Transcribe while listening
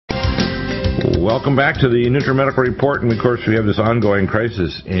Welcome back to the Nutrimedical Report, and of course we have this ongoing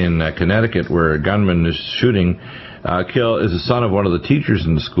crisis in Connecticut where a gunman is shooting. Is the son of one of the teachers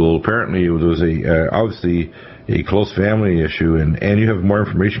in the school. Apparently it was obviously a close family issue, and you have more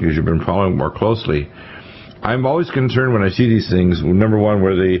information because you've been following more closely. I'm always concerned when I see these things. Number one,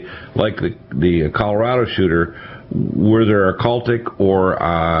 where they, like the Colorado shooter, were there occultic or,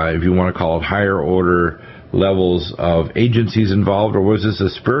 if you want to call it, higher order levels of agencies involved, or was this a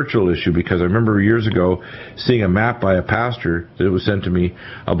spiritual issue? Because I remember years ago seeing a map by a pastor that was sent to me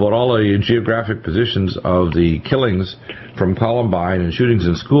about all the geographic positions of the killings from Columbine and shootings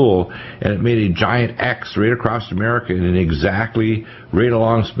in school, and it made a giant X right across America and exactly right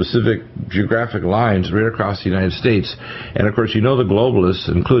along specific geographic lines right across the United States. And of course, you know, the globalists,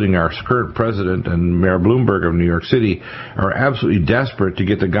 including our current president and Mayor Bloomberg of New York City, are absolutely desperate to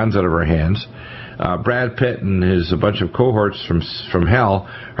get the guns out of our hands. Brad Pitt and a bunch of cohorts from hell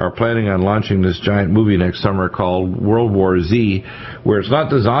are planning on launching this giant movie next summer called World War Z, where it's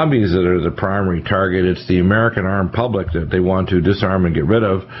not the zombies that are the primary target, it's the American armed public that they want to disarm and get rid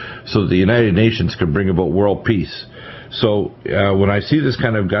of so that the United Nations can bring about world peace. So when I see this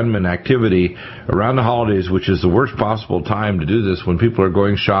kind of gunman activity around the holidays, which is the worst possible time to do this, when people are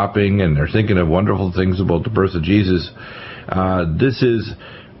going shopping and they're thinking of wonderful things about the birth of Jesus, this is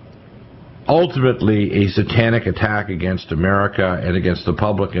ultimately a satanic attack against America and against the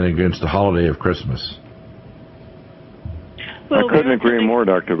public and against the holiday of Christmas. Well, I couldn't agree more,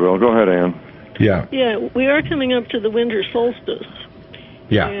 Dr. Bill. Go ahead, Ann. Yeah, we are coming up to the winter solstice.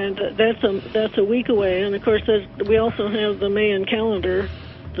 Yeah. And that's a week away. And, of course, we also have the Mayan calendar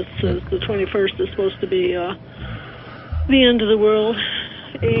that says the 21st is supposed to be the end of the world.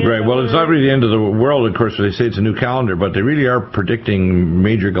 And, right. Well, it's not really the end of the world, of course. They say it's a new calendar, but they really are predicting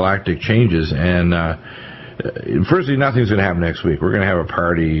major galactic changes. And firstly, nothing's going to happen next week. We're going to have a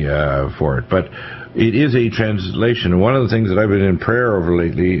party for it. But it is a translation. One of the things that I've been in prayer over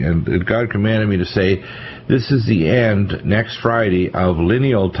lately, and God commanded me to say, this is the end, next Friday, of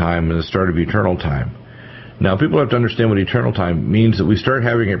lineal time and the start of eternal time. Now, people have to understand what eternal time means, that we start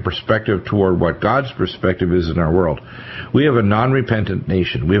having a perspective toward what God's perspective is in our world. We have a non-repentant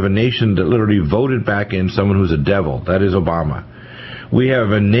nation. We have a nation that literally voted back in someone who's a devil. That is Obama. We have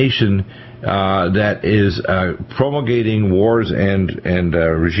a nation that is promulgating wars and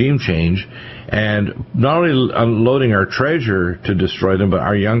regime change, and not only unloading our treasure to destroy them, but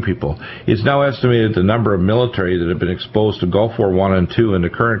our young people. It's now estimated the number of military that have been exposed to Gulf War I and II and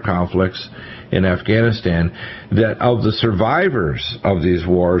the current conflicts in Afghanistan, that of the survivors of these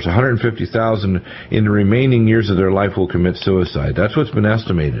wars, 150,000 in the remaining years of their life will commit suicide. That's what's been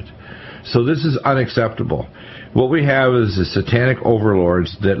estimated. So this is unacceptable. What we have is the satanic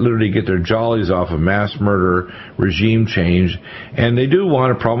overlords that literally get their jollies off of mass murder, regime change, and they do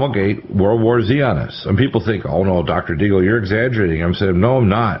want to promulgate World War Z on us. And people think, oh no, Dr. Deagle, you're exaggerating. I'm saying, no, I'm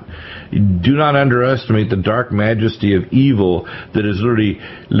not. Do not underestimate the dark majesty of evil that is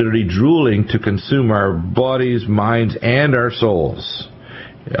literally drooling to consume our bodies, minds, and our souls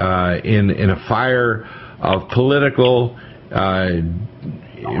in a fire of political,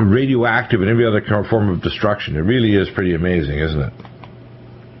 radioactive, and every other form of destruction. It really is pretty amazing, isn't it?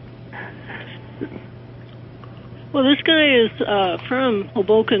 Well, this guy is from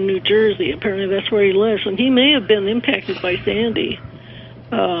Hoboken, New Jersey. Apparently that's where he lives, and he may have been impacted by Sandy.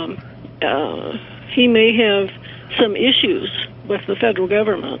 He may have some issues with the federal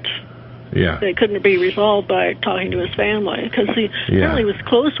government. Yeah. That couldn't be resolved by talking to his family, because he apparently was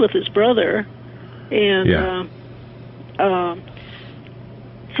close with his brother, and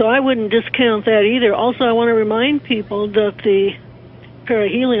so I wouldn't discount that either. Also, I want to remind people that the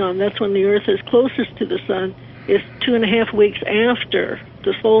perihelion, that's when the Earth is closest to the Sun, is 2.5 weeks after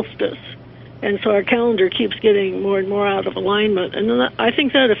the solstice. And so our calendar keeps getting more and more out of alignment. And then I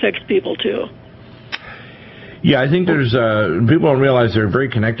think that affects people, too. Yeah, I think there's people don't realize they're very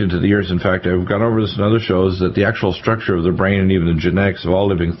connected to the Earth. In fact, I've gone over this in other shows, that the actual structure of the brain and even the genetics of all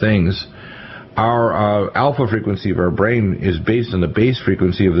living things, our alpha frequency of our brain is based on the base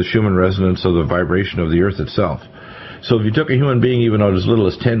frequency of the Schumann resonance of the vibration of the Earth itself. So if you took a human being even out as little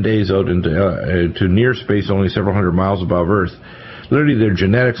as 10 days out into to near space, only several hundred miles above Earth, literally their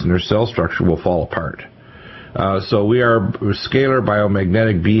genetics and their cell structure will fall apart. So we are scalar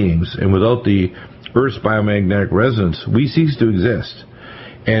biomagnetic beings, and without the Earth's biomagnetic resonance, we cease to exist.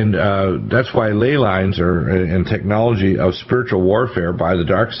 And that's why ley lines and technology of spiritual warfare by the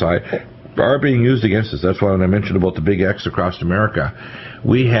dark side are being used against us. That's why when I mentioned about the big X across America,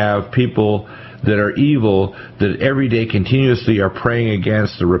 we have people that are evil, that every day continuously are praying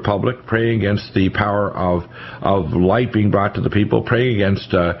against the Republic, praying against the power of light being brought to the people, praying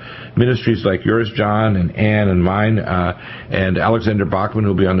against ministries like yours, John, and Ann, and mine, and Alexander Bachman,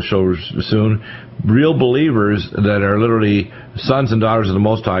 who will be on the show soon. Real believers that are literally sons and daughters of the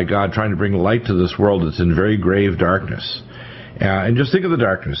Most High God, trying to bring light to this world that's in very grave darkness. And just think of the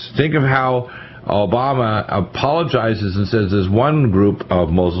darkness. Think of how Obama apologizes and says there's one group of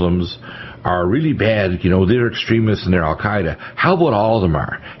Muslims are really bad, they're extremists and they're Al-Qaeda. How about all of them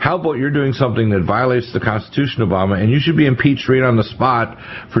are? How about you're doing something that violates the Constitution, Obama, and you should be impeached right on the spot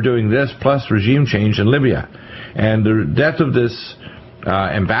for doing this, plus regime change in Libya. And the death of this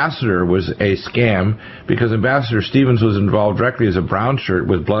ambassador was a scam, because Ambassador Stevens was involved directly as a brown shirt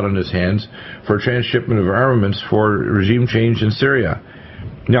with blood on his hands for transshipment of armaments for regime change in Syria.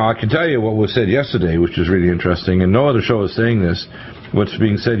 Now, I can tell you what was said yesterday, which is really interesting, and no other show is saying this. What's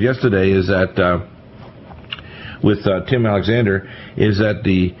being said yesterday is that, with Tim Alexander, is that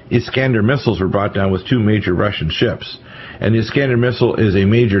the Iskander missiles were brought down with 2 major Russian ships. And the Iskander missile is a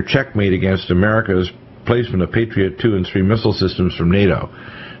major checkmate against America's placement of Patriot 2 and 3 missile systems from NATO.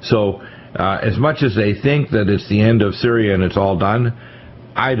 So, as much as they think that it's the end of Syria and it's all done,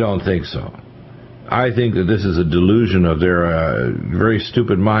 I don't think so. I think that this is a delusion of their very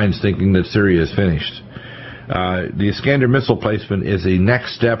stupid minds thinking that Syria is finished. The Iskander missile placement is a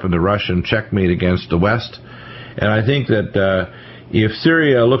next step in the Russian checkmate against the West. And I think that if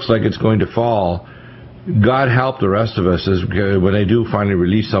Syria looks like it's going to fall, God help the rest of us when they do finally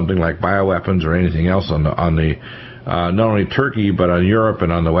release something like bioweapons or anything else on the not only Turkey, but on Europe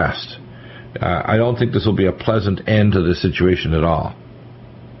and on the West. I don't think this will be a pleasant end to this situation at all.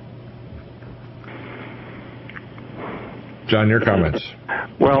 John, your comments.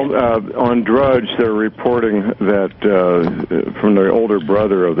 Well, on Drudge, they're reporting that from the older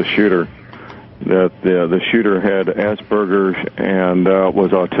brother of the shooter, that the shooter had Asperger's and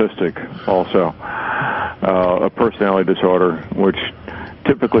was autistic also, a personality disorder, which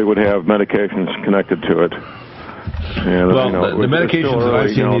typically would have medications connected to it. And, well, the medications that I've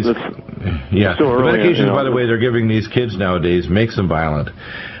seen, the medications, by the way, they're giving these kids nowadays makes them violent.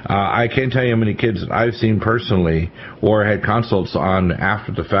 I can't tell you how many kids that I've seen personally or had consults on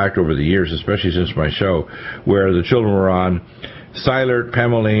after the fact over the years, especially since my show, where the children were on Cylert,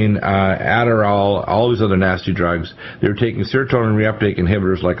 Pamelaine, Adderall, all these other nasty drugs. They were taking serotonin reuptake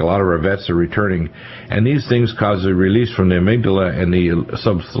inhibitors like a lot of our vets are returning. And these things cause a release from the amygdala and the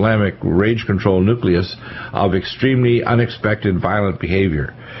subthalamic rage control nucleus of extremely unexpected violent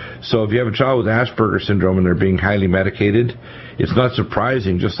behavior. So if you have a child with Asperger's syndrome and they're being highly medicated, it's not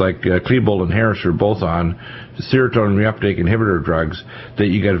surprising, just like Klebold and Harris are both on serotonin reuptake inhibitor drugs, that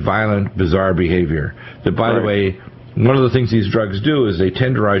you get violent, bizarre behavior. That, by the way, one of the things these drugs do is they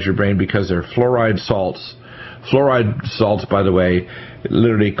tenderize your brain because they're fluoride salts. Fluoride salts, by the way,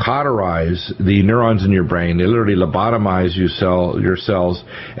 literally cauterize the neurons in your brain. They literally lobotomize your cells,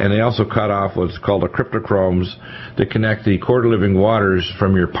 and they also cut off what's called the cryptochromes that connect the core to living waters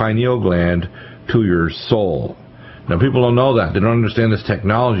from your pineal gland to your soul. Now, people don't know that. They don't understand this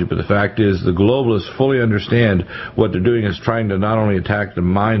technology, but the fact is the globalists fully understand what they're doing is trying to not only attack the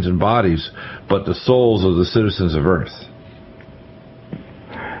minds and bodies, but the souls of the citizens of Earth.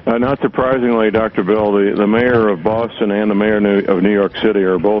 Not surprisingly, Dr. Bill, the mayor of Boston and the mayor of New York City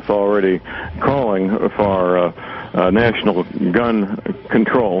are both already calling for national gun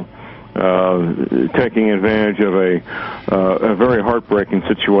control, taking advantage of a very heartbreaking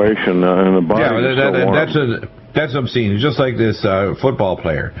situation in the body. That's obscene. It's just like this football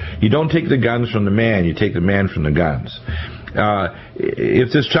player. You don't take the guns from the man, you take the man from the guns.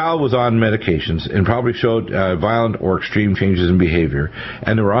 If this child was on medications and probably showed violent or extreme changes in behavior,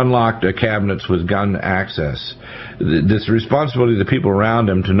 and there were unlocked cabinets with gun access, this responsibility of the people around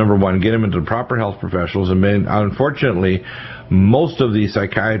him to, number one, get him into the proper health professionals, and then, unfortunately, most of the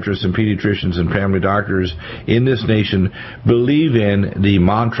psychiatrists and pediatricians and family doctors in this nation believe in the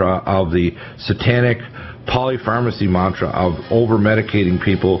mantra of the satanic polypharmacy mantra of over-medicating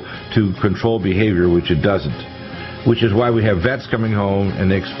people to control behavior, which it doesn't. Which is why we have vets coming home and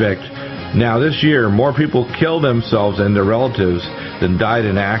they expect... Now, this year, more people killed themselves and their relatives than died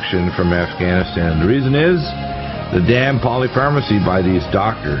in action from Afghanistan. The reason is the damn polypharmacy by these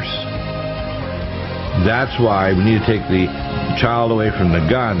doctors. That's why we need to take the child away from the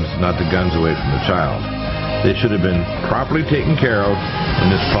guns, not the guns away from the child. They should have been properly taken care of,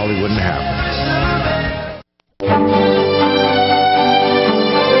 and this probably wouldn't happen.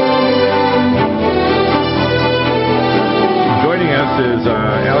 Joining us is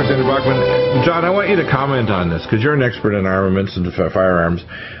Alexander Bachman. John, I want you to comment on this because you're an expert in armaments and firearms.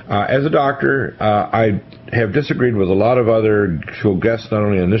 As a doctor, I have disagreed with a lot of other guests, not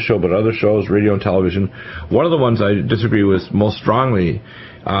only on this show but other shows, radio and television. One of the ones I disagree with most strongly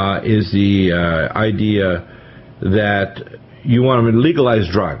is the idea that you want to legalize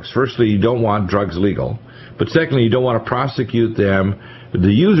drugs. Firstly, you don't want drugs legal. But secondly, you don't want to prosecute them,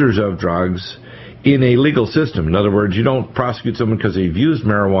 the users of drugs, in a legal system. In other words, you don't prosecute someone because they've used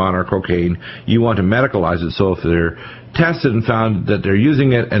marijuana or cocaine. You want to medicalize it, so if they're tested and found that they're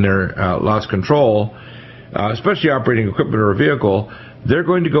using it and they're lost control, especially operating equipment or a vehicle, they're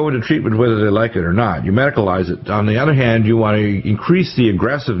going to go into treatment whether they like it or not. You medicalize it. On the other hand, you want to increase the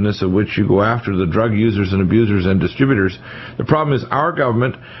aggressiveness of which you go after the drug users and abusers and distributors. The problem is our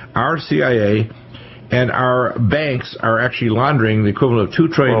government, our CIA, and our banks are actually laundering the equivalent of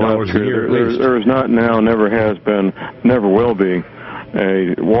 $2 trillion a year at least. There is not now, never has been, never will be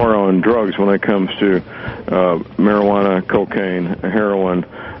a war on drugs when it comes to marijuana, cocaine, heroin,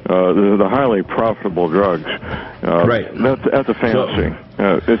 the highly profitable drugs. Right. That's a fantasy.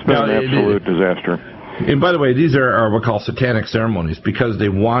 It's been an absolute disaster. And by the way, these are what we call satanic ceremonies because they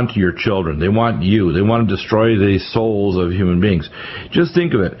want your children. They want you. They want to destroy the souls of human beings. Just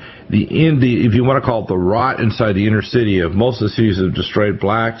think of it. If you want to call it the rot inside the inner city of most of the cities that have destroyed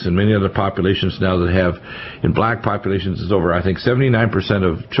blacks and many other populations now that have, in black populations, is over, I think, 79%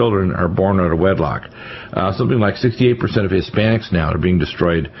 of children are born out of wedlock. Something like 68% of Hispanics now are being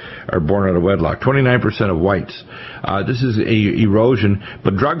destroyed, are born out of wedlock. 29% of whites. This is a erosion,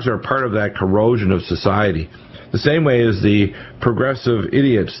 but drugs are part of that corrosion of society. The same way as the progressive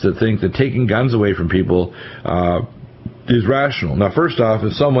idiots that think that taking guns away from people is rational. Now, first off,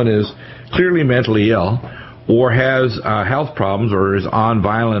 if someone is clearly mentally ill or has health problems or is on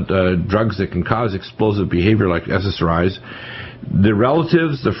violent drugs that can cause explosive behavior like SSRIs, the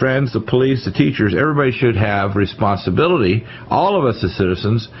relatives, the friends, the police, the teachers, everybody should have responsibility, all of us as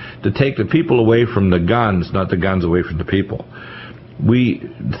citizens, to take the people away from the guns, not the guns away from the people. We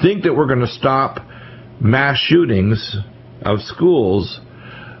think that we're going to stop mass shootings of schools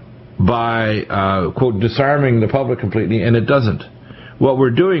by, quote, disarming the public completely, and it doesn't. What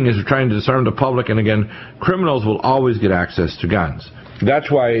we're doing is we're trying to disarm the public, and again, criminals will always get access to guns. That's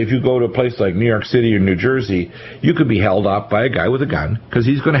why if you go to a place like New York City or New Jersey, you could be held up by a guy with a gun, because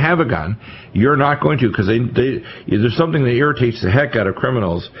he's going to have a gun. You're not going to, because there's something that irritates the heck out of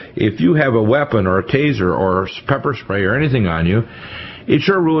criminals. If you have a weapon or a taser or pepper spray or anything on you, it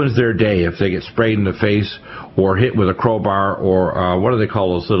sure ruins their day if they get sprayed in the face or hit with a crowbar or what do they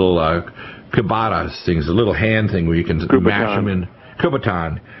call those little Kubatas things, a little hand thing where you can mash them in.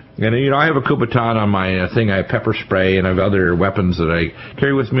 Kubaton. And, you know, I have a Kubaton on my thing. I have pepper spray and I have other weapons that I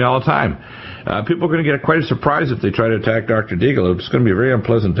carry with me all the time. People are going to get quite a surprise if they try to attack Dr. Deagle. It's going to be a very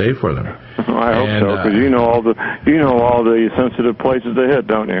unpleasant day for them. I hope so, because you know all the sensitive places to hit,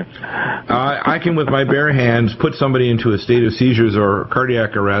 don't you? I can, with my bare hands, put somebody into a state of seizures or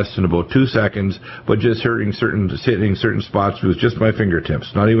cardiac arrest in about 2 seconds, but just hitting certain spots with just my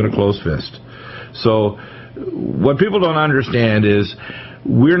fingertips, not even a closed fist. So what people don't understand is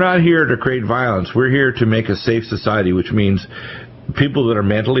we're not here to create violence. We're here to make a safe society, which means people that are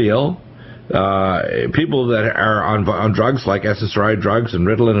mentally ill, people that are on drugs like SSRI drugs and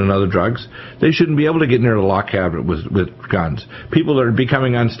Ritalin and other drugs, they shouldn't be able to get near the lock cabinet with guns. People that are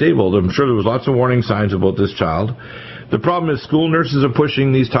becoming unstable, I'm sure there was lots of warning signs about this child. The problem is school nurses are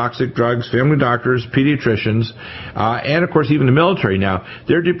pushing these toxic drugs, family doctors, pediatricians, and of course even the military now.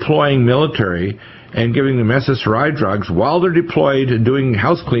 They're deploying military and giving them SSRI drugs while they're deployed doing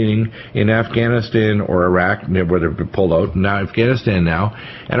house cleaning in Afghanistan or Iraq, where they've been pulled out, now Afghanistan now.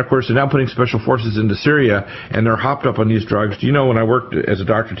 And of course, they're now putting special forces into Syria, and they're hopped up on these drugs. Do you know, when I worked as a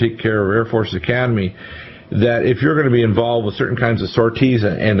doctor taking care of Air Force Academy, that if you're going to be involved with certain kinds of sorties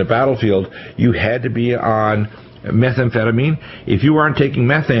and the battlefield, you had to be on methamphetamine. If you aren't taking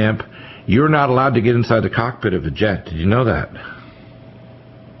methamp, you're not allowed to get inside the cockpit of a jet. Did you know that?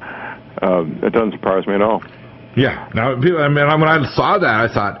 It doesn't surprise me at all. Yeah. Now, when I saw that,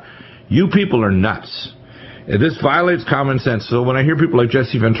 I thought, you people are nuts. This violates common sense. So when I hear people like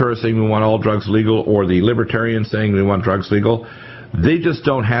Jesse Ventura saying we want all drugs legal, or the libertarians saying we want drugs legal, they just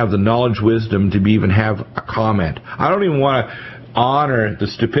don't have the knowledge, wisdom to even have a comment. I don't even want to honor the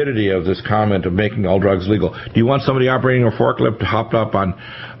stupidity of this comment of making all drugs legal. Do you want somebody operating a forklift hopped up on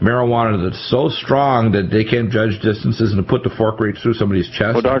marijuana that's so strong that they can't judge distances and to put the fork right through somebody's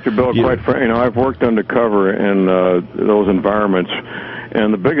chest? Well, Dr. Bill, quite frankly, I've worked undercover in those environments,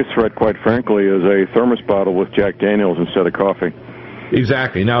 and the biggest threat, quite frankly, is a thermos bottle with Jack Daniels instead of coffee.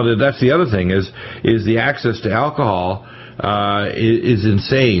 Exactly. Now, that's the other thing is the access to alcohol. is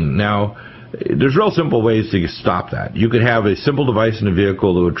insane. Now, there's real simple ways to stop that. You could have a simple device in the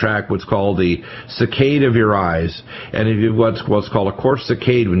vehicle that would track what's called the saccade of your eyes. And if you have what's called a coarse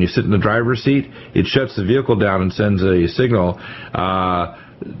saccade, when you sit in the driver's seat, it shuts the vehicle down and sends a signal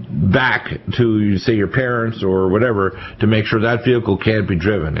back to, say, your parents or whatever, to make sure that vehicle can't be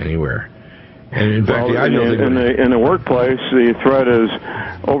driven anywhere. And in fact, in the workplace, the threat is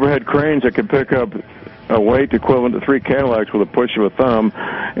overhead cranes that can pick up a weight equivalent to 3 Cadillacs with a push of a thumb,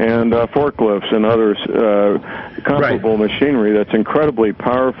 and forklifts and other comparable machinery that's incredibly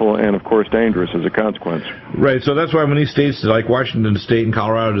powerful and, of course, dangerous as a consequence. Right, so that's why when these states like Washington State and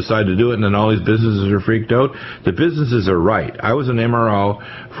Colorado decide to do it, and then all these businesses are freaked out, the businesses are right. I was an MRO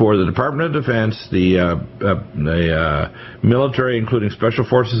for the Department of Defense, the military, including Special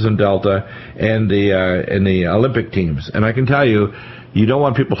Forces and Delta, and the Olympic teams, and I can tell you, you don't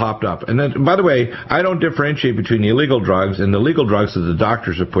want people hopped up. And then, by the way, I don't differentiate between the illegal drugs and the legal drugs that the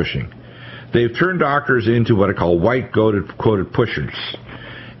doctors are pushing. They've turned doctors into what I call white-coated pushers.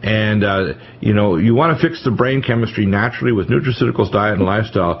 And, you want to fix the brain chemistry naturally with nutraceuticals, diet, and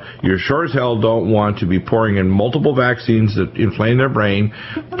lifestyle. You sure as hell don't want to be pouring in multiple vaccines that inflame their brain,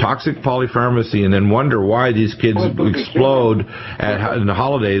 toxic polypharmacy, and then wonder why these kids explode in the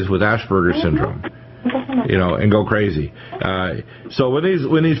holidays with Asperger's syndrome. And go crazy. So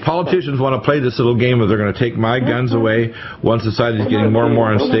when these politicians want to play this little game of they're going to take my guns away once society is getting more and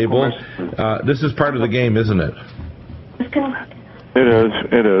more unstable, this is part of the game, isn't it? It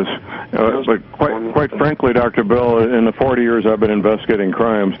is. But quite frankly, Dr. Bill, in the 40 years I've been investigating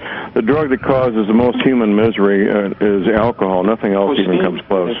crimes, the drug that causes the most human misery is alcohol. Nothing else even comes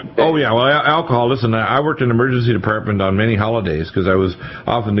close. Oh, yeah. Well, alcohol, listen, I worked in the emergency department on many holidays because I was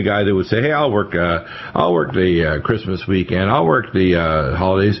often the guy that would say, hey, I'll work the Christmas weekend, I'll work the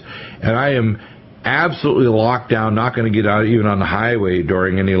holidays, and I am absolutely locked down, not going to get out even on the highway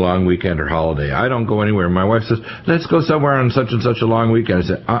during any long weekend or holiday. I don't go anywhere. My wife says, let's go somewhere on such and such a long weekend. I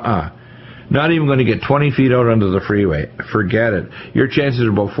said, not even going to get 20 feet out onto the freeway. Forget it. Your chances are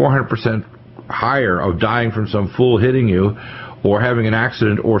about 400% higher of dying from some fool hitting you or having an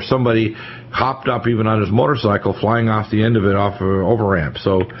accident or somebody hopped up even on his motorcycle flying off the end of it off an over-ramp.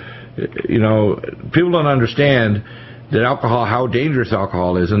 So, people don't understand that alcohol, how dangerous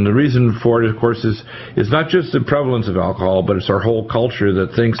alcohol is, and the reason for it, of course, is not just the prevalence of alcohol, but it's our whole culture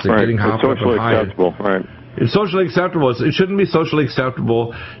that thinks that getting hopped up and high. Right. It's socially acceptable. It shouldn't be socially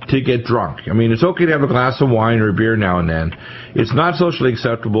acceptable to get drunk. I mean, it's okay to have a glass of wine or a beer now and then. It's not socially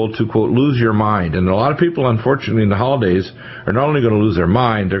acceptable to, quote, lose your mind. And a lot of people, unfortunately, in the holidays are not only going to lose their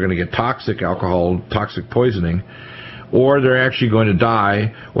mind, they're going to get toxic alcohol, toxic poisoning, or they're actually going to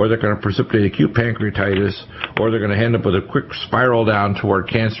die, or they're going to precipitate acute pancreatitis, or they're going to end up with a quick spiral down toward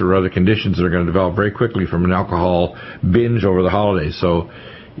cancer or other conditions that are going to develop very quickly from an alcohol binge over the holidays. So,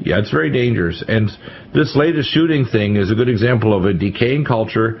 yeah, it's very dangerous. And this latest shooting thing is a good example of a decaying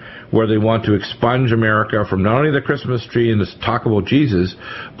culture where they want to expunge America from not only the Christmas tree and this talk about Jesus,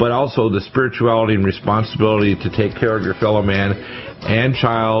 but also the spirituality and responsibility to take care of your fellow man and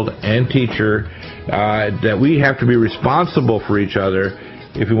child and teacher, that we have to be responsible for each other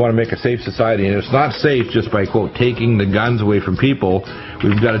if we want to make a safe society. And it's not safe just by, quote, taking the guns away from people.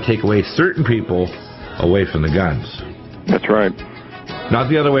 We've got to take away certain people away from the guns. That's right. Not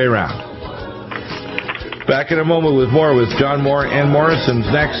the other way around. Back in a moment with more with John Moore and Morrison's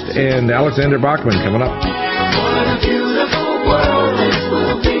next, and Alexander Bachman coming up. What a beautiful world this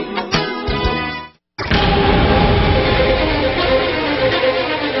will be.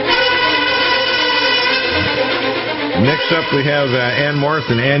 Next up, we have Ann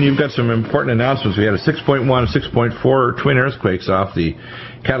Morrison. Ann, you've got some important announcements. We had a 6.1, 6.4 twin earthquakes off the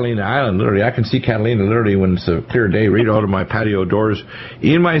Catalina Island. Literally, I can see Catalina literally when it's a clear day right out of my patio doors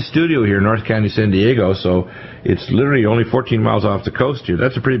in my studio here in North County, San Diego. So it's literally only 14 miles off the coast here.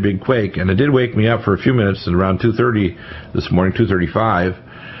 That's a pretty big quake, and it did wake me up for a few minutes at around 2:30 this morning,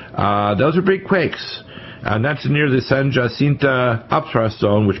 2:35. Those are big quakes. And that's near the San Jacinto upthrust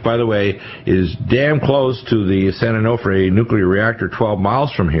zone, which, by the way, is damn close to the San Onofre nuclear reactor 12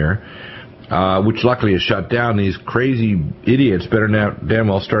 miles from here, which luckily is shut down. These crazy idiots better damn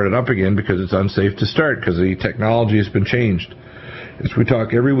well start it up again because it's unsafe to start because the technology has been changed. As we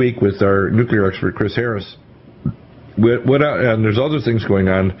talk every week with our nuclear expert, Chris Harris. And there's other things going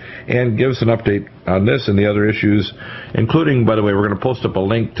on, and give us an update on this and the other issues, including, by the way, we're going to post up a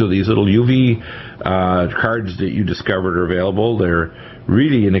link to these little UV cards that you discovered are available. They're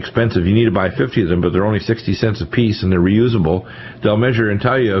really inexpensive. You need to buy 50 of them, but they're only 60 cents a piece, and they're reusable. They'll measure and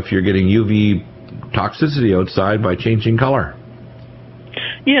tell you if you're getting UV toxicity outside by changing color.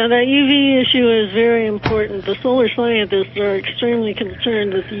 Yeah, that UV issue is very important. The solar scientists are extremely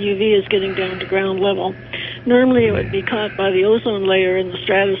concerned that the UV is getting down to ground level. Normally it would be caught by the ozone layer in the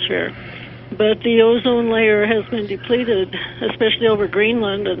stratosphere, but the ozone layer has been depleted, especially over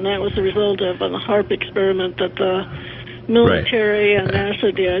Greenland, and that was the result of a HAARP experiment that the military and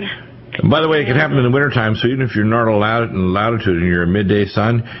NASA did. And by the way, it can happen in the wintertime, so even if you're not in latitude and you're in midday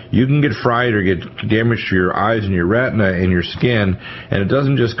sun, you can get fried or get damage to your eyes and your retina and your skin, and it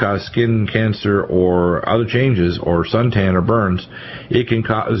doesn't just cause skin cancer or other changes or suntan or burns. It can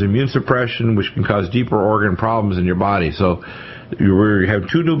cause immune suppression, which can cause deeper organ problems in your body. So we have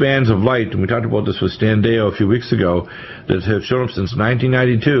two new bands of light, and we talked about this with Stan Deo a few weeks ago, that have shown up since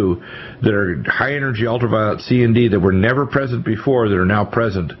 1992 that are high-energy ultraviolet C and D that were never present before that are now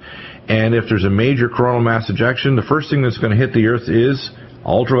present. And if there's a major coronal mass ejection, the first thing that's going to hit the Earth is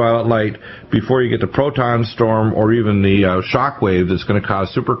ultraviolet light before you get the proton storm or even the shock wave that's going to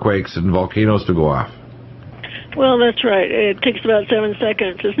cause superquakes and volcanoes to go off. Well, that's right. It takes about 7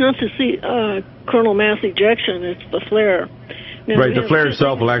 seconds. It's not the coronal mass ejection, it's the flare. Now, right, the flare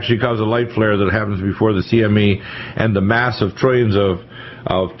itself will actually cause a light flare that happens before the CME, and the massive trillions of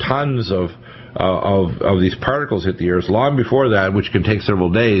tons of these particles hit the Earth. Long before that, which can take several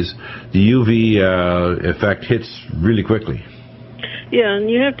days, the UV effect hits really quickly. Yeah, and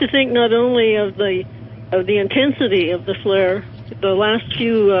you have to think not only of the intensity of the flare. The last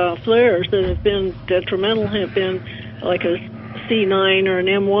few flares that have been detrimental have been like a C9 or an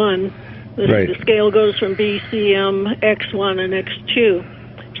M1. The scale goes from B, C, M, X1, and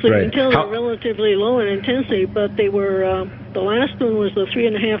X2. So you can tell they're relatively low in intensity, but they were, the last one was a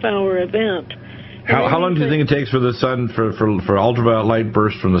 3.5-hour event. How long do you think it takes for the sun, for ultraviolet light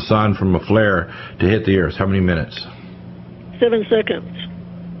burst from the sun from a flare to hit the Earth? How many minutes? 7 seconds.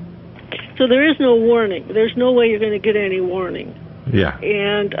 So there is no warning. There's no way you're going to get any warning. Yeah.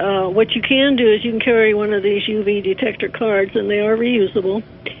 And what you can do is you can carry one of these UV detector cards, and they are reusable.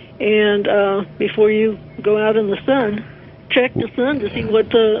 And before you go out in the sun, check the sun to see what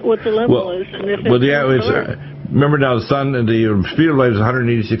the level is. And if remember now, the sun, the speed of light is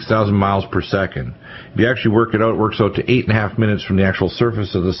 186,000 miles per second. If you actually work it out, it works out to 8.5 minutes from the actual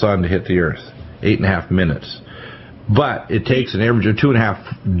surface of the sun to hit the Earth. 8.5 minutes. But it takes an average of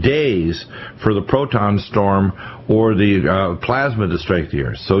 2.5 days for the proton storm or the plasma to strike the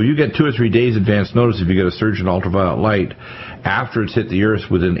Earth. So you get 2 or 3 days advance notice if you get a surge in ultraviolet light after it's hit the Earth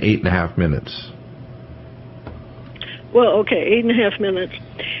within 8.5 minutes. Well, okay, 8.5 minutes.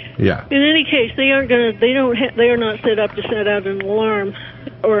 Yeah. In any case, they are not set up to set out an alarm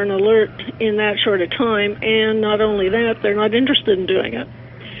or an alert in that short a time, and not only that, they're not interested in doing it.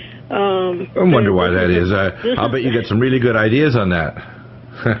 I wonder why that is. I'll bet you get some really good ideas on that.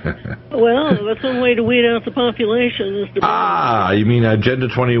 Well, that's one way to weed out the population. Is to you mean Agenda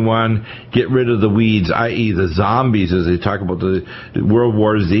 21, get rid of the weeds, i.e. the zombies, as they talk about the World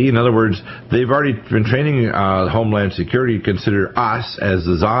War Z. In other words, they've already been training Homeland Security to consider us as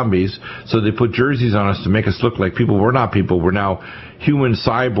the zombies, so they put jerseys on us to make us look like people. We're not people. We're now human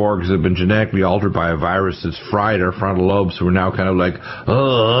cyborgs that have been genetically altered by a virus that's fried our frontal lobes, so we're now kind of like,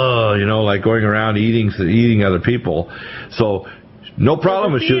 like going around eating other people. So no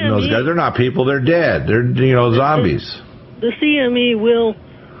problem with shooting those guys. They're not people. They're dead. They're, zombies. The CME will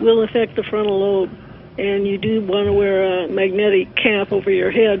affect the frontal lobe, and you do want to wear a magnetic cap over your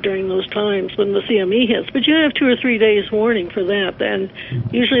head during those times when the CME hits. But you have 2 or 3 days warning for that, and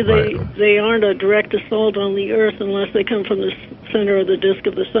usually they aren't a direct assault on the Earth unless they come from the center of the disk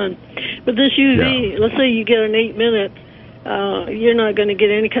of the sun. But this UV, let's say you get an 8 minute, you're not going to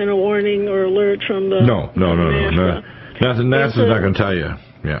get any kind of warning or alert from the NASA. NASA's not going to tell you.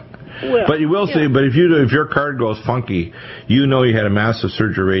 Yeah. Well, but you will see. But if your card goes funky, you know you had a massive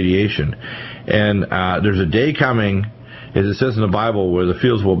surge of radiation, and there's a day coming, as it says in the Bible, where the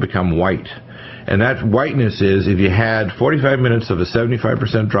fields will become white, and that whiteness is if you had 45 minutes of a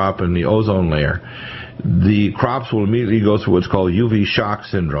 75% drop in the ozone layer. The crops will immediately go through what's called UV shock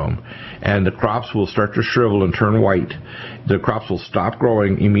syndrome, and the crops will start to shrivel and turn white. The crops will stop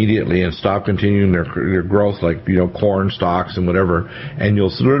growing immediately and stop continuing their growth, like corn stalks and whatever, and you'll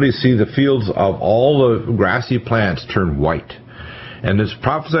literally see the fields of all the grassy plants turn white. And it's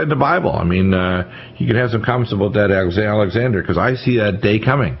prophesied in the Bible. I mean, you can have some comments about that, Alexander, because I see that day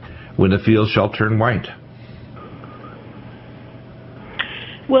coming when the fields shall turn white.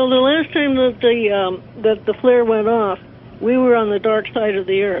 Well, the last time that the flare went off, we were on the dark side of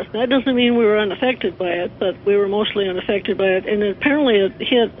the Earth. That doesn't mean we were unaffected by it, but we were mostly unaffected by it. And apparently it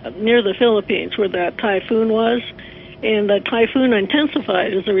hit near the Philippines where that typhoon was, and that typhoon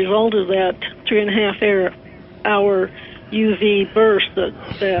intensified as a result of that 3.5-hour UV burst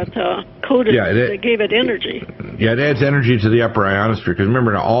that coated, that gave it energy. Yeah, it adds energy to the upper ionosphere, because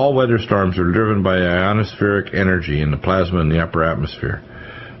remember, now, all weather storms are driven by ionospheric energy in the plasma in the upper atmosphere.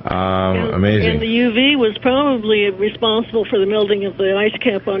 Amazing. And the UV was probably responsible for the melting of the ice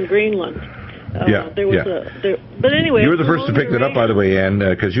cap on Greenland. But anyway, you were the first to pick that up, by the way, Ann,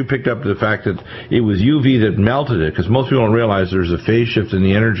 because you picked up the fact that it was UV that melted it, because most people don't realize there's a phase shift in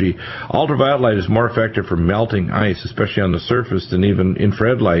the energy. Ultraviolet light is more effective for melting ice, especially on the surface, than even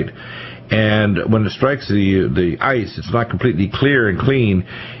infrared light. And when it strikes the ice, it's not completely clear and clean.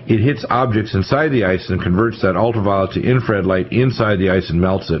 It hits objects inside the ice and converts that ultraviolet to infrared light inside the ice and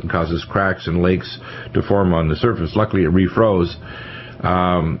melts it and causes cracks and lakes to form on the surface. Luckily, it refroze.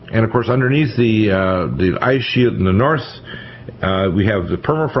 And of course, underneath the ice shield in the north, we have the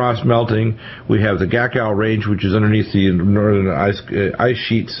permafrost melting. We have the Gakau Range, which is underneath the northern ice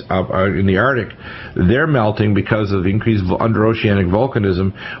sheets up in the Arctic. They're melting because of increased underoceanic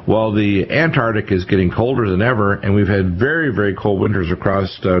volcanism, while the Antarctic is getting colder than ever, and we've had very, very cold winters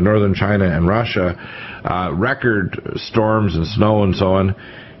across northern China and Russia, record storms and snow and so on.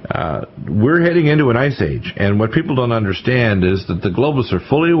 We're heading into an ice age, and what people don't understand is that the globalists are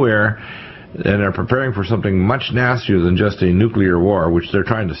fully aware and are preparing for something much nastier than just a nuclear war, which they're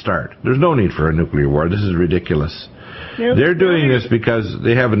trying to start. There's no need for a nuclear war. This is ridiculous. They're doing this because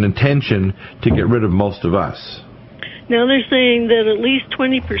they have an intention to get rid of most of us. Now they're saying that at least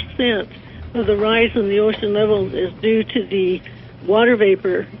 20% of the rise in the ocean level is due to the water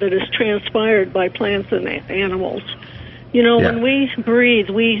vapor that is transpired by plants and animals. You know, when we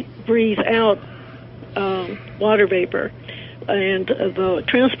breathe out water vapor, and the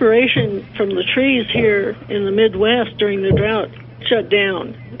transpiration from the trees here in the Midwest during the drought shut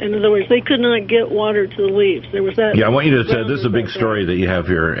down. In other words, they could not get water to the leaves. There was that. Yeah, I want you to say this is a big story that you have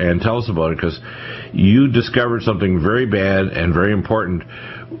here, and tell us about it, because you discovered something very bad and very important.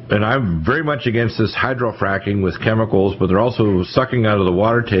 And I'm very much against this hydrofracking with chemicals, but they're also sucking out of the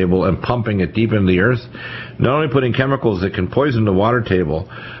water table and pumping it deep into the earth. Not only putting chemicals that can poison the water table,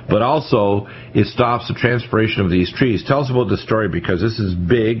 but also it stops the transpiration of these trees. Tell us about this story, because this is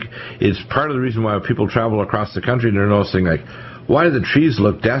big. It's part of the reason why people travel across the country and they're noticing, like, why do the trees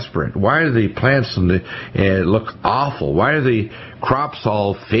look desperate? Why do the plants look awful? Why are the crops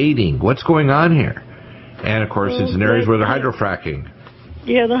all fading? What's going on here? And, of course, it's in areas where they're hydrofracking.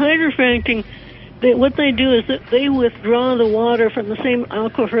 Yeah, the hydrofracking, what they do is that they withdraw the water from the same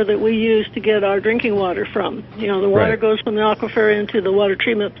aquifer that we use to get our drinking water from. You know, the water goes from the aquifer into the water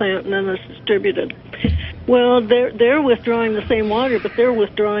treatment plant, and then it's distributed. Well, they're withdrawing the same water, but they're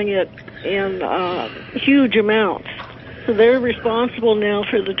withdrawing it in huge amounts. So they're responsible now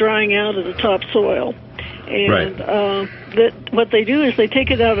for the drying out of the topsoil. And what they do is they take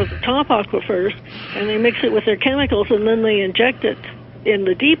it out of the top aquifers, and they mix it with their chemicals, and then they inject it in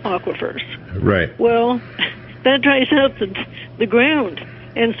the deep aquifers. Right. Well, that dries out the ground,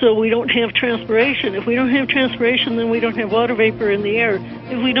 and so we don't have transpiration. If we don't have transpiration, then we don't have water vapor in the air.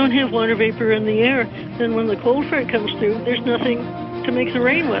 If we don't have water vapor in the air, then when the cold front comes through, there's nothing to make the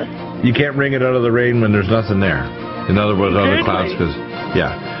rain with. You can't wring it out of the rain when there's nothing there. In other words, other clouds, because,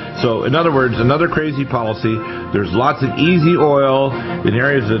 So, in other words, another crazy policy. There's lots of easy oil in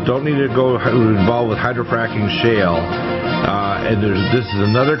areas that don't need to go involved with hydrofracking shale. And this is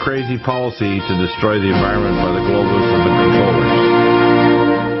another crazy policy to destroy the environment by the globalists and the controllers.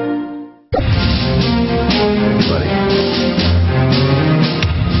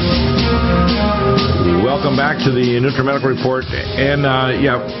 Welcome back to the Nutrimedical Report. And,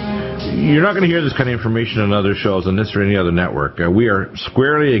 you're not going to hear this kind of information on other shows, on this or any other network. We are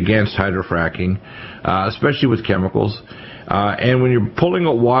squarely against hydrofracking, especially with chemicals. And when you're pulling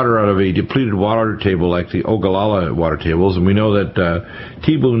water out of a depleted water table like the Ogallala water tables, and we know that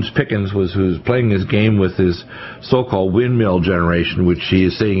T. Boone Pickens who's playing his game with his so-called windmill generation, which he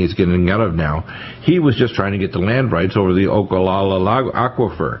is saying he's getting out of now, he was just trying to get the land rights over the Ogallala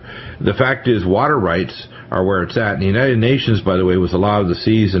aquifer. The fact is, water rights are where it's at. And the United Nations, by the way, with the Law of the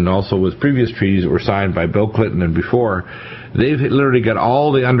Seas and also with previous treaties that were signed by Bill Clinton and before, they've literally got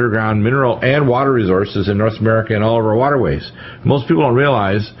all the underground mineral and water resources in North America and all of our waterways. Most people don't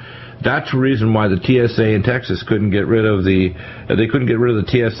realize that's the reason why the TSA in Texas couldn't get rid of the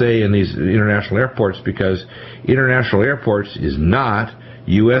TSA in these international airports, because international airports is not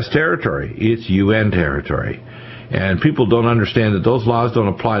U.S. territory. It's UN territory. And people don't understand that those laws don't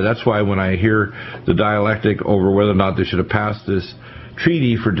apply. That's why when I hear the dialectic over whether or not they should have passed this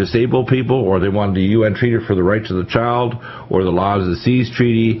treaty for disabled people, or they wanted a UN treaty for the rights of the child, or the Laws of the Seas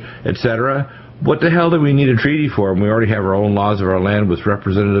treaty, etc., What the hell do we need a treaty for when we already have our own laws of our land with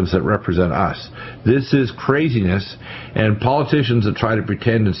representatives that represent us? This is craziness, and politicians that try to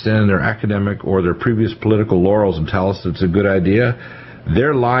pretend and stand on their academic or their previous political laurels and tell us it's a good idea,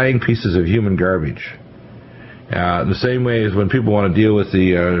 they're lying pieces of human garbage. The same way as when people want to deal with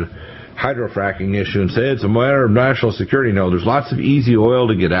the hydrofracking issue and say it's a matter of national security. No, there's lots of easy oil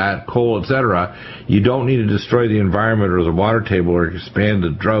to get at, coal, etc. You don't need to destroy the environment or the water table or expand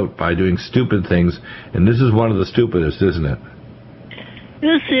the drought by doing stupid things, and this is one of the stupidest, isn't it?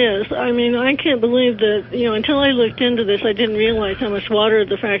 This is. I mean, I can't believe that, until I looked into this, I didn't realize how much water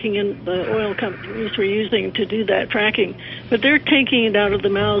the fracking and the oil companies were using to do that fracking. But they're taking it out of the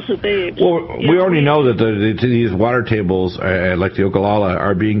mouths of babes. Well, we already know that these water tables, like the Ogallala,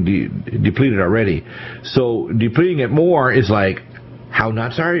 are being depleted already. So depleting it more is like, how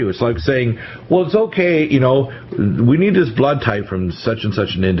nuts are you? It's like saying, well, it's okay, we need this blood type from such and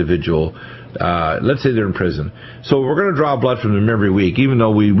such an individual. Let's say they're in prison. So we're going to draw blood from them every week, even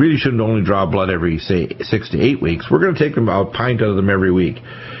though we really shouldn't only draw blood every, say, 6 to 8 weeks. We're going to take them a pint out of them every week.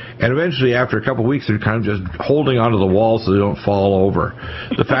 And eventually, after a couple of weeks, they're kind of just holding onto the wall so they don't fall over.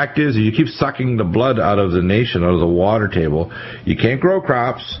 The fact is, if you keep sucking the blood out of the nation, out of the water table, you can't grow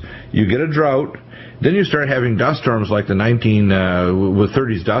crops, you get a drought. Then you start having dust storms like the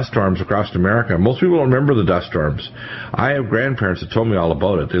 30s dust storms across America. Most people don't remember the dust storms. I have grandparents that told me all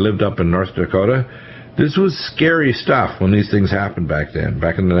about it. They lived up in North Dakota. This was scary stuff when these things happened back then,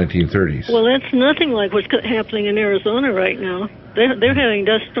 back in the 1930s. Well, that's nothing like what's happening in Arizona right now. They're having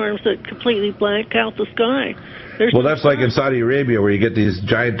dust storms that completely black out the sky. Well, that's like in Saudi Arabia where you get these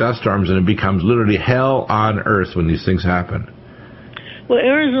giant dust storms and it becomes literally hell on earth when these things happen. Well,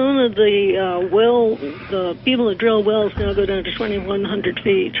 Arizona, the people that drill wells now go down to 2,100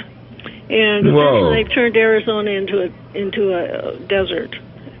 feet, and essentially they've turned Arizona into a desert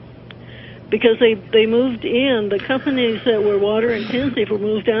because they moved in. The companies that were water intensive were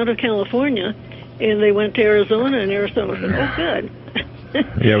moved out of California, and they went to Arizona, and Arizona said, "Oh, good."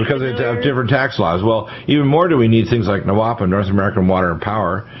 Yeah, because they have different tax laws. Well, even more do we need things like NWAPA, North American Water and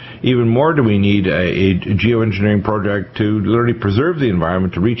Power. Even more do we need a geoengineering project to literally preserve the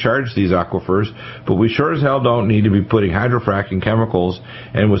environment, to recharge these aquifers. But we sure as hell don't need to be putting hydrofracking chemicals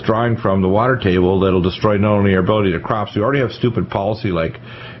and withdrawing from the water table that'll destroy not only our ability to crops. We already have stupid policy like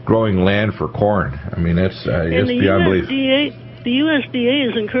growing land for corn. I mean, that's beyond belief. The USDA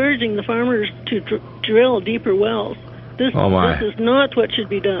is encouraging the farmers to drill deeper wells. This is not what should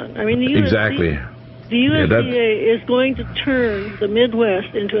be done. I mean, the USDA is going to turn the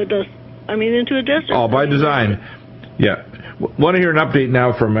Midwest into a desert. Oh, by design. Yeah. Want to hear an update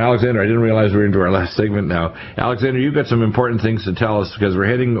now from Alexander? I didn't realize we were into our last segment now. Alexander, you've got some important things to tell us because we're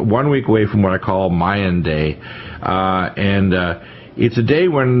heading 1 week away from what I call Mayan Day. It's a day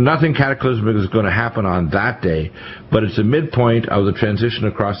when nothing cataclysmic is going to happen on that day, but it's a midpoint of the transition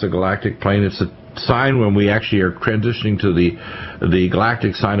across the galactic plane. It's a sign when we actually are transitioning to the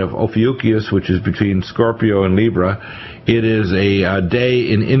galactic sign of Ophiuchus, which is between Scorpio and Libra. It is a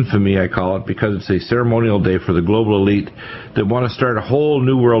day in infamy, I call it, because it's a ceremonial day for the global elite that want to start a whole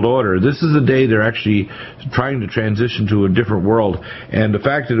new world order. This is the day they're actually trying to transition to a different world. And the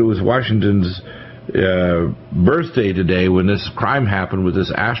fact that it was Washington's birthday today when this crime happened with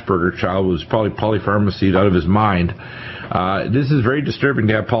this Asperger child who was probably polypharmacied out of his mind. This is very disturbing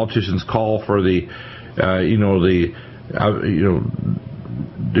to have politicians call for the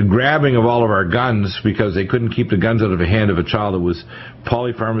grabbing of all of our guns because they couldn't keep the guns out of the hand of a child that was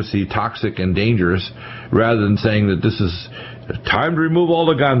polypharmacy, toxic, and dangerous, rather than saying that this is time to remove all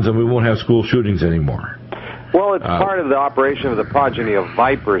the guns and we won't have school shootings anymore. Well, it's part of the operation of the progeny of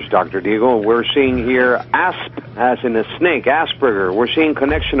vipers, Dr. Deagle. We're seeing here asp, as in a snake, Asperger. We're seeing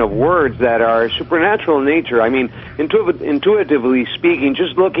connection of words that are supernatural in nature. I mean, intuitively speaking,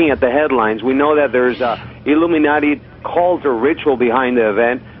 just looking at the headlines, we know that there's a Illuminati cult or ritual behind the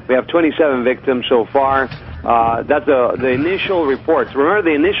event. We have 27 victims so far. That's the initial reports. Remember,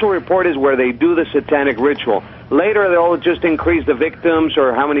 the initial report is where they do the satanic ritual. Later, they'll just increase the victims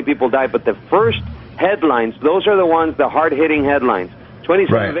or how many people died. But the first headlines, those are the ones, the hard-hitting headlines.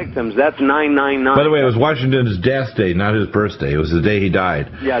 27 victims, that's 999. By the way, it was Washington's death day, not his birthday. It was the day he died.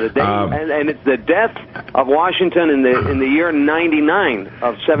 Yeah, the day, and it's the death of Washington in the year 99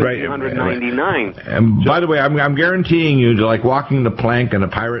 of 1799. Right. And by the way, I'm guaranteeing you, like walking the plank on a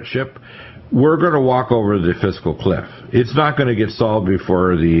pirate ship, we're going to walk over the fiscal cliff. It's not going to get solved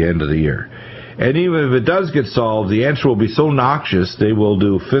before the end of the year. And even if it does get solved, the answer will be so noxious, they will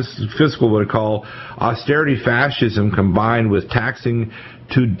do fiscal, what I call austerity fascism combined with taxing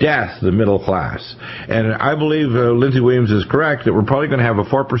to death the middle class. And I believe Lindsey Williams is correct that we're probably going to have a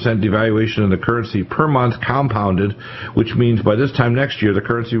 4% devaluation in the currency per month compounded, which means by this time next year the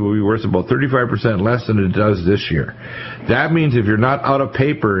currency will be worth about 35% less than it does this year. That means if you're not out of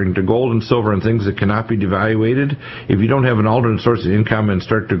paper into gold and silver and things that cannot be devaluated, if you don't have an alternate source of income and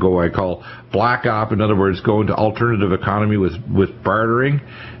start to go, I call black op, in other words, go into alternative economy with bartering,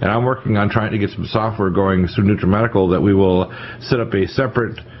 and I'm working on trying to get some software going through Nutrimedical that we will set up a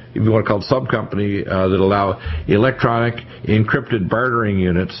separate, if you want to call it sub-company, that allow electronic encrypted bartering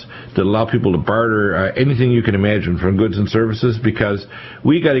units that allow people to barter anything you can imagine from goods and services, because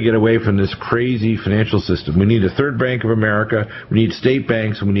we got to get away from this crazy financial system. We need a third Bank of America, we need state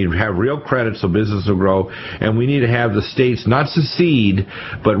banks, and we need to have real credit so business will grow, and we need to have the states not secede,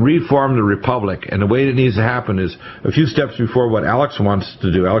 but reform the republic. And the way it needs to happen is a few steps before what Alex wants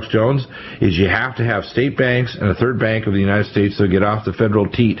to do, Alex Jones, is you have to have state banks and a third bank of the United States to get off the federal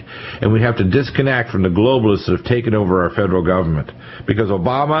teat. And we have to disconnect from the globalists that have taken over our federal government. Because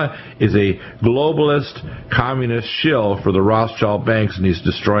Obama is a globalist, communist shill for the Rothschild banks, and he's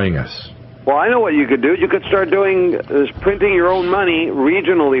destroying us. Well, I know what you could do. You could start doing is printing your own money,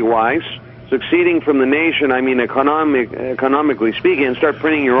 regionally wise, succeeding from the nation, I mean economically speaking, and start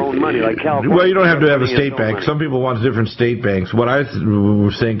printing your own money like California. Well, you don't have to have a state bank. Money. Some people want different state banks. What I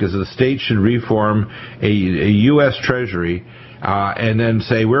think is the state should reform a U.S. Treasury, and then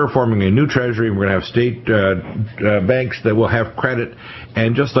say we're forming a new treasury, and we're going to have state banks that will have credit,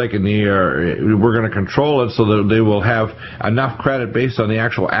 and just like in the we're going to control it so that they will have enough credit based on the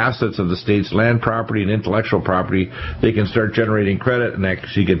actual assets of the state's land property and intellectual property. They can start generating credit and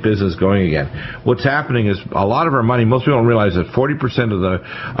actually get business going again. What's happening is a lot of our money, most people don't realize that 40%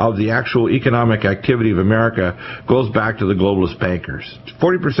 of the actual economic activity of America goes back to the globalist bankers.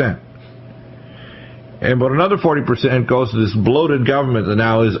 40%. And about another 40% goes to this bloated government that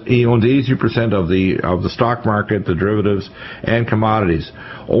now owns 80% of the stock market, the derivatives, and commodities.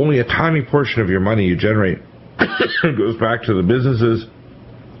 Only a tiny portion of your money you generate goes back to the businesses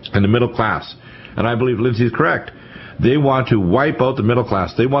and the middle class. And I believe Lindsay is correct. They want to wipe out the middle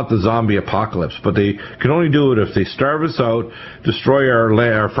class. They want the zombie apocalypse, but they can only do it if they starve us out, destroy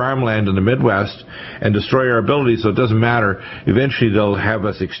our farmland in the Midwest, and destroy our ability, so it doesn't matter. Eventually they'll have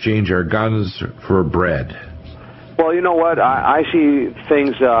us exchange our guns for bread. Well, you know what? I see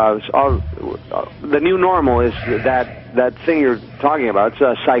things, the new normal is that thing you're talking about. It's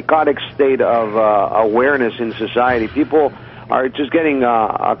a psychotic state of awareness in society. People are just getting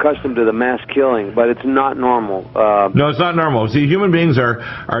accustomed to the mass killing, but it's not normal. No, it's not normal. See, human beings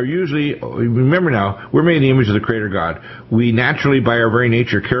are usually, remember now, we're made in the image of the Creator God. We naturally, by our very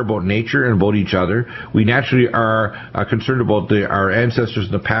nature, care about nature and about each other. We naturally are concerned about our ancestors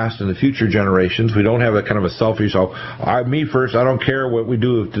in the past and the future generations. We don't have a kind of a selfish, me first, I don't care what we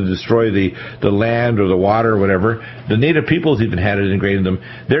do to destroy the land or the water or whatever. The native peoples even had it ingrained in them.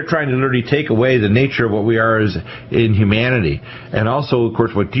 They're trying to literally take away the nature of what we are as in humanity. And also, of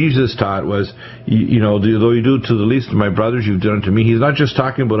course, what Jesus taught was, though you do it to the least of my brothers, you've done it to me. He's not just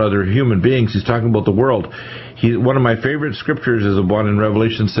talking about other human beings. He's talking about the world. One of my favorite scriptures is the one in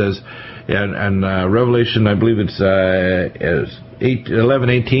Revelation says, and Revelation, I believe it's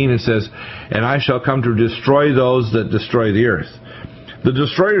 11:18, it says, "And I shall come to destroy those that destroy the earth." The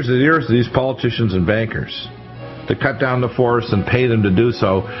destroyers of the earth are these politicians and bankers that cut down the forests and pay them to do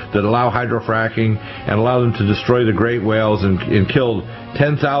so, that allow hydrofracking and allow them to destroy the great whales and kill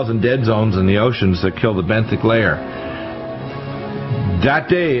 10,000 dead zones in the oceans that kill the benthic layer. That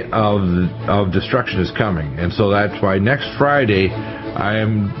day of destruction is coming, and so that's why next Friday I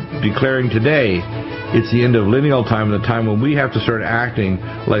am declaring today it's the end of lineal time, the time when we have to start acting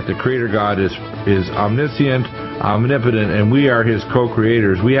like the Creator God is omniscient, omnipotent, and we are His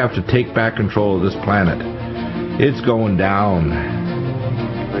co-creators. We have to take back control of this planet. It's going down.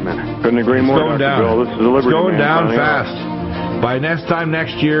 Amen. Couldn't agree more, Dr. Bill. This is a Liberty It's going Man down fast. By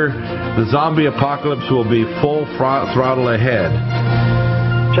next year, the zombie apocalypse will be full throttle ahead.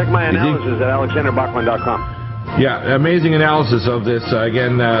 Check my analysis at alexanderbachman.com. Yeah, amazing analysis of this.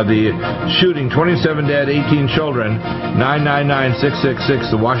 Again, the shooting, 27 dead, 18 children, 999-666,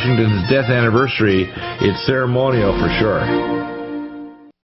 the Washington's death anniversary. It's ceremonial for sure.